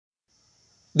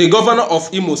The governor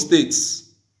of Imo State,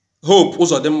 Hope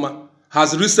Uzodimma,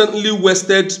 has recently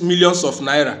wasted millions of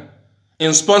naira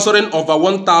in sponsoring over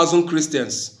 1,000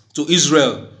 Christians to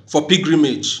Israel for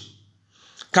pilgrimage.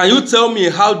 Can you tell me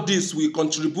how this will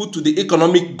contribute to the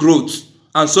economic growth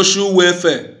and social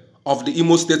welfare of the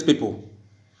Imo State people?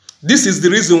 This is the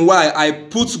reason why I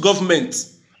put government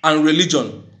and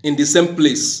religion in the same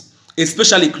place,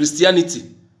 especially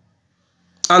Christianity.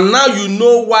 And now you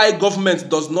know why government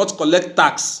does not collect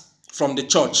tax from the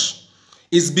church.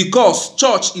 It's because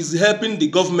church is helping the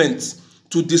government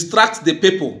to distract the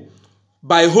people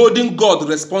by holding God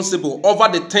responsible over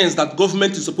the things that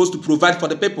government is supposed to provide for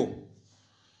the people.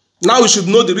 Now we should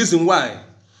know the reason why.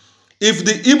 If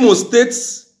the Imo State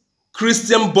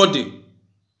Christian body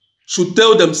should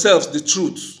tell themselves the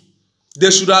truth,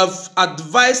 they should have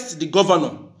advised the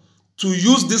governor to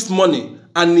use this money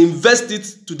and invest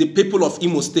it to the people of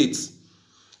Imo State,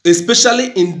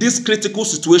 especially in this critical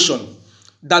situation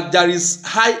that there is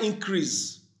high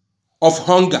increase of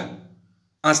hunger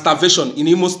and starvation in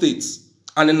Imo State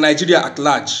and in Nigeria at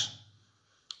large.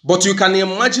 But you can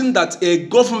imagine that a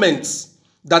government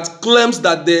that claims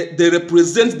that they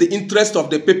represent the interest of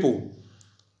the people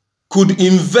could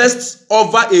invest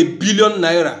over R1 billion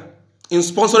in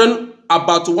sponsoring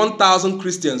about 1,000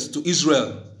 Christians to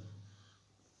Israel.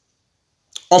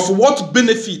 Of what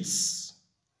benefits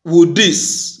would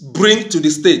this bring to the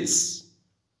states,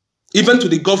 even to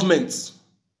the government?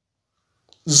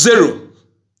 Zero.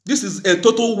 This is a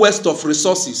total waste of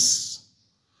resources.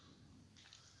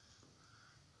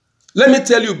 Let me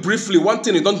tell you briefly one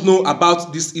thing you don't know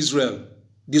about this Israel,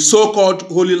 the so-called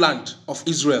Holy Land of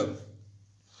Israel.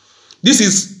 This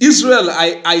is Israel.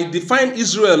 I define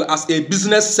Israel as a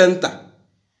business center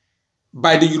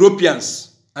by the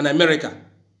Europeans and America,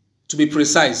 to be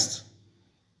precise.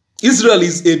 Israel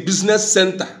is a business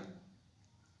center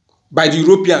by the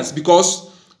Europeans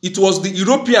because it was the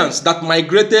Europeans that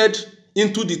migrated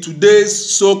into the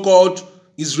today's so-called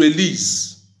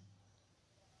Israelis.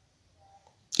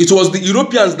 It was the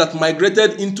Europeans that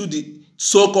migrated into the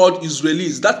so-called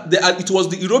Israelis. It was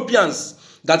the Europeans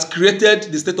that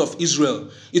created the state of Israel.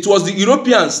 It was the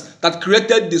Europeans that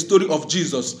created the story of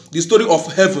Jesus, the story of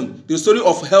heaven, the story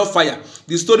of hellfire,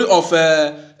 the story of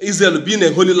Israel being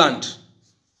a holy land.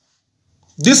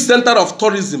 This center of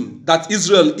tourism that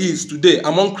Israel is today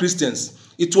among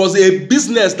Christians, it was a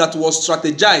business that was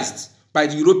strategized by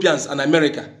the Europeans and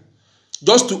America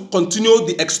just to continue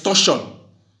the extortion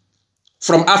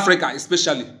from Africa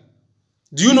especially.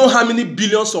 Do you know how many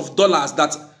billions of dollars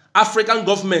that African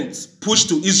governments push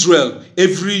to Israel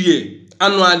every year,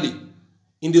 annually,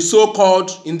 in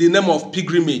the name of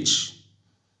pilgrimage?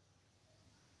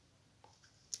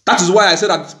 That is why I said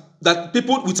that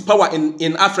people with power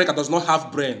in Africa does not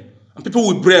have brain, and people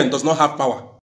with brain does not have power.